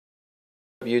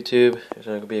YouTube, there's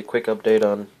going to be a quick update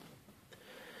on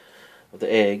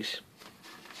the eggs.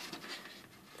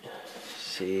 Let's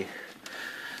see,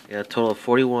 got a total of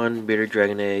 41 bearded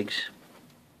dragon eggs,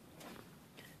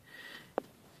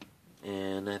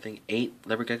 and I think 8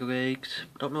 leopard gecko eggs.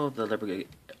 Don't know if the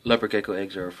leopard gecko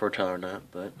eggs are fertile or not,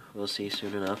 but we'll see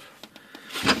soon enough.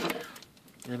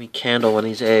 Let me candle one of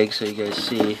these eggs so you guys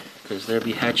see, because they'll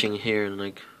be hatching here in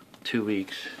like 2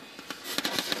 weeks.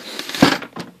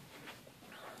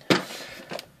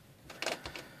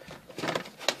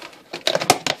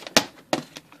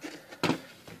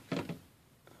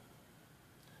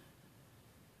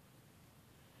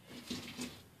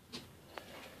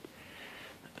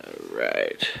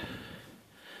 Alright.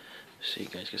 So you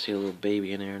guys can see a little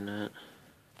baby in there and that.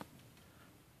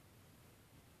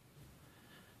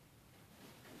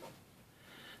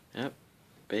 Yep,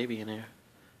 baby in there.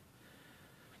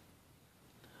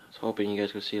 I was hoping you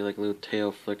guys could see like a little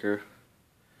tail flicker.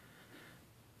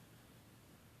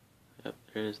 Yep,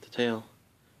 there is the tail.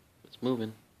 It's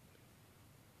moving.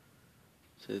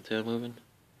 See the tail moving?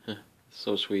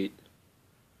 So sweet.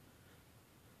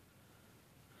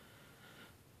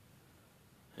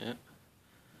 Yep.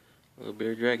 A little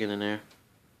bearded dragon in there.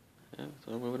 Yep, it's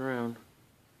all moving around.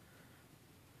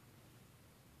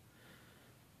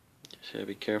 Just gotta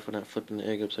be careful not flipping the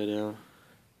egg upside down.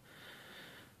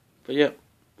 But yep,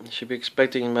 you should be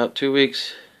expecting in about 2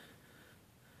 weeks.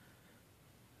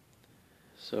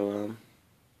 So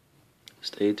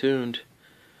stay tuned.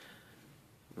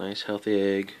 Nice healthy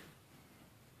egg.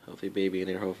 Healthy baby in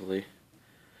there hopefully.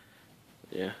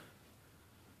 Yeah.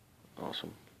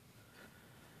 Awesome.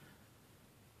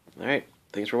 Alright,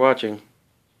 thanks for watching.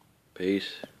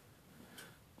 Peace.